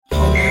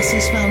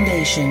Narcissus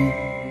Foundation.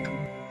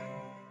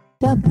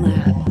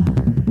 Dublab.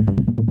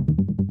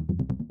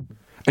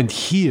 And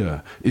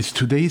here is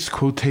today's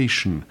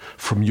quotation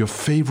from your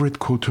favorite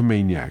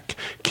quotomaniac,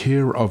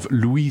 care of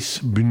Luis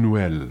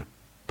Buñuel.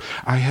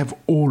 I have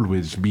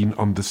always been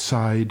on the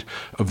side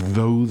of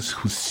those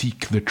who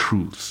seek the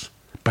truth,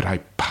 but I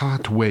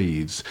part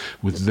ways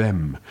with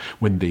them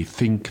when they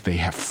think they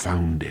have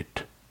found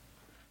it.